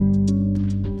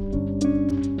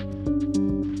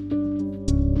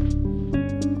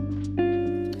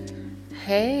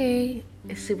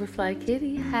Superfly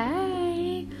Kitty.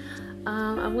 Hi.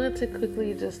 I'm going to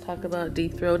quickly just talk about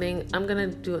deep throating. I'm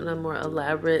going to do it in a more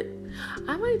elaborate.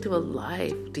 I might do a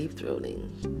live deep throating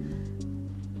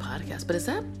podcast, but is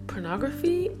that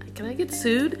pornography? Can I get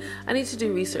sued? I need to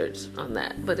do research on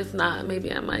that. But if not,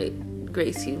 maybe I might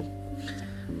grace you.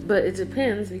 But it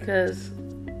depends because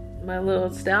my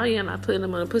little stallion, I put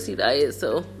him on a pussy diet,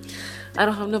 so I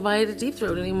don't have nobody to deep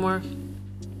throat anymore.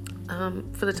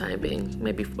 For the time being,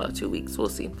 maybe for about 2 weeks, we'll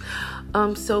see.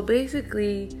 So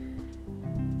basically,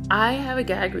 I have a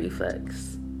gag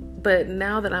reflex, but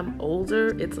now that I'm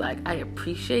older, it's like I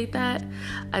appreciate that.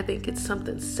 I think it's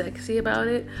something sexy about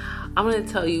it. I'm gonna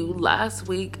tell you, last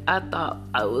week I thought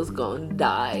I was gonna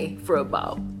die for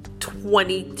about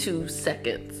 22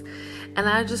 seconds, and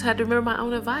I just had to remember my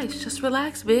own advice: just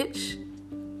relax, bitch.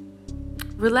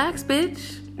 Relax,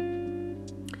 bitch.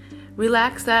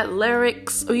 Relax that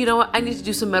larynx. Oh, you know what? I need to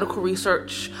do some medical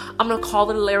research. I'm going to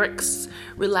call it larynx.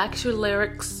 Relax your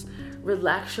larynx.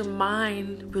 Relax your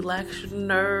mind. Relax your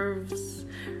nerves.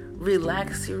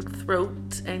 Relax your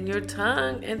throat and your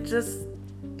tongue. And just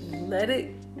let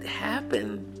it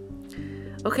happen.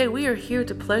 Okay, we are here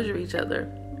to pleasure each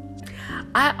other.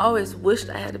 I always wished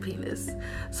I had a penis.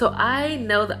 So I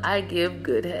know that I give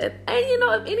good head. And you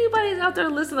know, if anybody's out there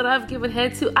listening that I've given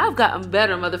head to, I've gotten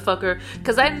better, motherfucker.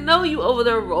 Because I know you over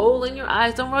there rolling your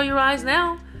eyes. Don't roll your eyes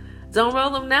now. Don't roll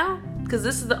them now. Because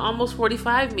this is the almost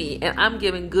 45 me. And I'm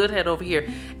giving good head over here.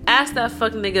 Ask that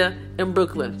fucking nigga in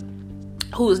Brooklyn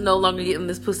who is no longer getting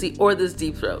this pussy or this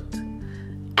deep throat.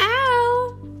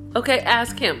 Ow. Okay,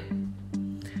 ask him.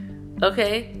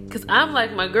 Okay? Because I'm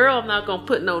like my girl, I'm not going to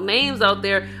put no names out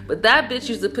there, but that bitch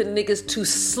used to put niggas to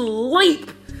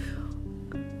sleep.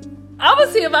 I'm going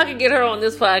to see if I can get her on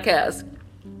this podcast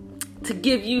to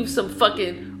give you some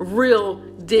fucking real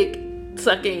dick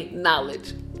sucking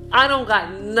knowledge. I don't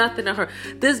got nothing on her.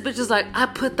 This bitch is like, I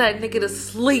put that nigga to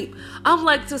sleep. I'm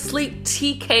like, to sleep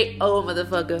TKO,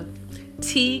 motherfucker.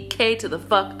 TK to the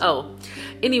fuck O.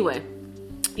 Anyway,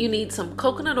 you need some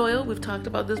coconut oil. We've talked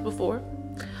about this before.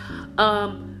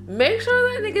 Make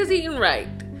sure that nigga's eating right.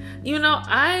 You know,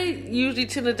 I usually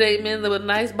tend to date men with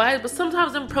nice bodies, but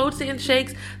sometimes in protein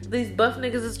shakes, these buff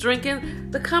niggas is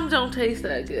drinking, the cum don't taste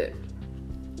that good.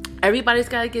 Everybody's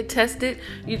got to get tested.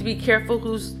 You need to be careful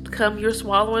whose cum you're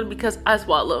swallowing because I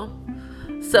swallow.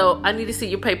 So I need to see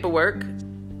your paperwork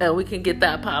and we can get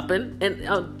that popping.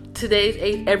 And today's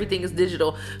age, everything is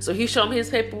digital. So he showed me his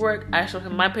paperwork. I showed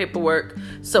him my paperwork.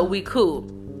 So we cool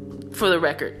for the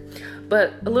record.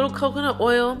 But a little coconut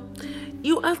oil,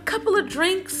 a couple of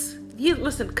drinks.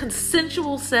 Listen,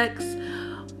 consensual sex.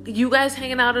 You guys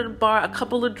hanging out at a bar, a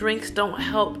couple of drinks don't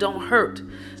help, don't hurt.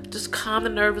 Just calm the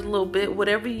nerves a little bit.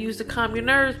 Whatever you use to calm your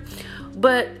nerves.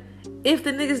 But if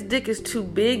the nigga's dick is too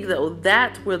big, though,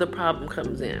 that's where the problem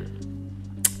comes in.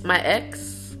 My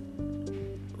ex,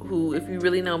 who, if you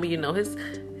really know me, you know his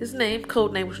name,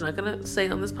 code name, which I'm not gonna say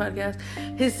on this podcast.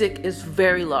 His dick is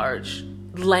very large,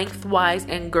 lengthwise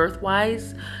and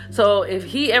girthwise. So if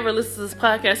he ever listens to this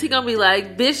podcast, he gonna be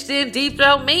like, bitch didn't deep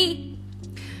throat me.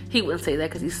 He wouldn't say that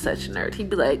because he's such a nerd. He'd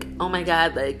be like, oh my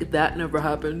god, like that never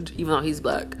happened. Even though he's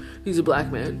black, he's a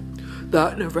black man,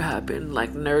 that never happened.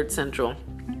 Like nerd central.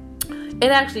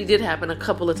 It actually did happen a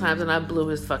couple of times, and I blew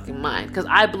his fucking mind because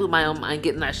I blew my own mind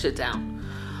getting that shit down.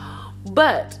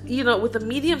 But you know, with a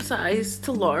medium size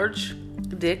to large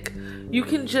dick, you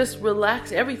can just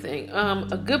relax everything.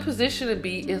 A good position to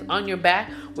be is on your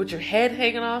back with your head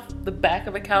hanging off the back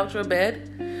of a couch or a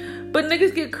bed. But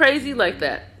niggas get crazy like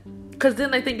that because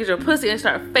then they think it's your pussy and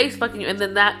start face fucking you, and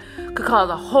then that could cause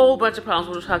a whole bunch of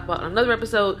problems we'll talk about in another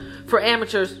episode. For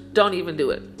amateurs, don't even do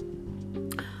it.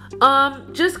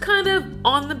 Just kind of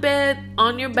on the bed,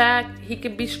 on your back. He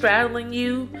could be straddling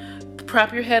you.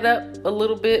 Prop your head up a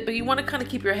little bit, but you want to kind of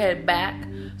keep your head back.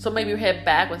 So maybe your head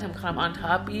back with him kind of on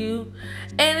top of you.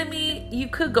 And I mean, you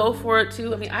could go for it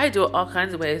too. I mean, I do it all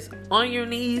kinds of ways. On your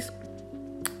knees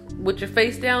with your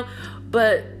face down.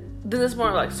 But then it's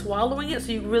more like swallowing it.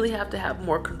 So you really have to have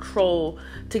more control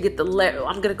to get the,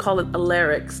 I'm going to call it a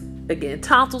larynx again.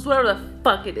 Tonsils, whatever the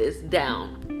fuck it is,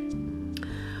 down.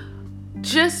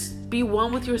 Just be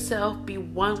one with yourself. Be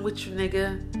one with your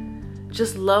nigga.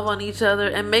 Just love on each other.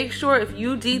 And make sure if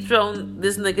you deep throat,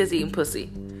 this nigga's eating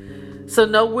pussy. So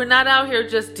no, we're not out here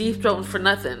just deep throating for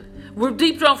nothing. We're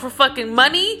deep throating for fucking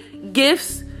money,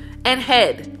 gifts, and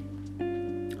head.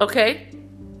 Okay?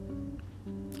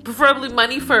 Preferably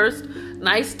money first.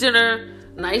 Nice dinner,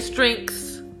 nice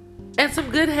drinks, and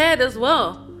some good head as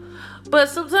well. But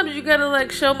sometimes you gotta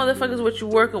like show motherfuckers what you're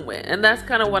working with. And that's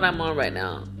kind of what I'm on right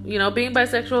now. You know, being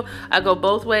bisexual, I go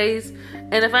both ways.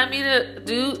 And if I meet a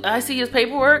dude, I see his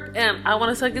paperwork and I want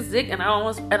to suck his dick and I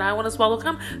want to swallow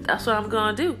cum, that's what I'm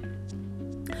gonna do.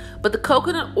 But the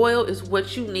coconut oil is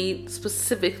what you need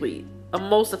specifically.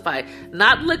 Emulsify,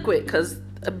 not liquid, because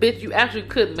a bitch, you actually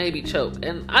could maybe choke.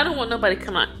 And I don't want nobody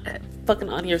coming fucking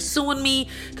on here suing me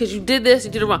because you did this,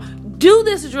 you did it wrong. Do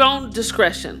this at your own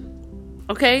discretion.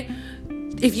 Okay?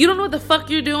 If you don't know what the fuck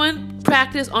you're doing,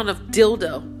 practice on a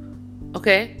dildo.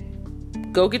 Okay?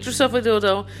 Go get yourself a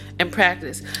dildo and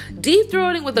practice. Deep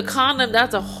throating with a condom,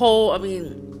 that's a whole,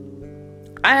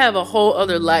 I have a whole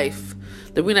other life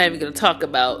that we're not even going to talk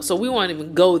about. So we won't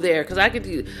even go there because I could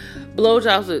do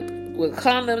blowjobs with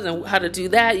condoms and how to do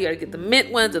that. You got to get the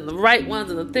mint ones and the right ones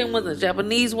and the thin ones and the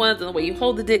Japanese ones and the way you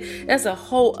hold the dick. That's a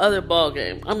whole other ball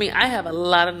game. I have a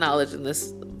lot of knowledge in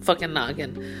this fucking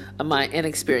noggin of my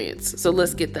inexperience. So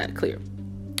let's get that clear.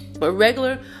 But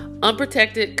regular,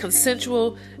 unprotected,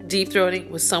 consensual deep throating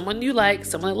with someone you like,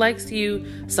 someone that likes you,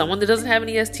 someone that doesn't have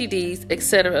any STDs,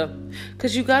 etc.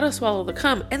 Because you got to swallow the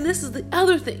cum. And this is the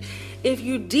other thing. If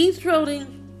you deep throating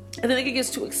and then it gets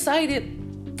too excited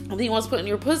and then he wants to put in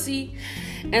your pussy,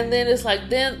 and then it's like,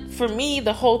 then for me,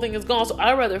 the whole thing is gone. So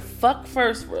I'd rather fuck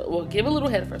first. Well, give a little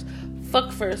head first.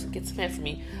 Fuck first, get some head for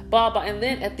me. Blah, blah. And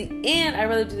then at the end, I'd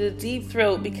rather do the deep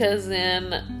throat because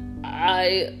then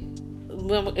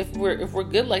if we're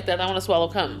good like that, I want to swallow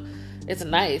cum. It's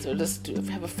nice. Or just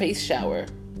have a face shower.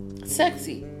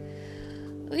 Sexy.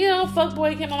 You know,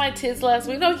 fuckboy came on my tits last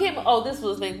week. No, he came. Oh, this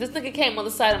was his name. This nigga came on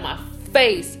the side of my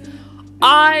face.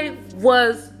 I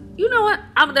was. You know what?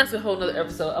 That's a whole nother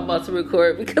episode I'm about to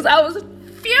record because I was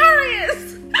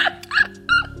furious.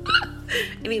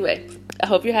 Anyway, I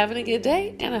hope you're having a good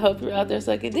day, and I hope you're out there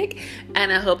sucking dick,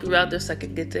 and I hope you're out there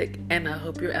sucking good dick, and I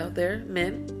hope you're out there,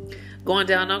 men, going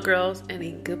down on girls and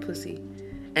eating good pussy.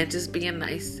 And just being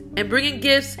nice and bringing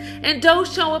gifts, and don't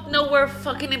show up nowhere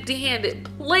fucking empty-handed,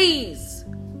 please.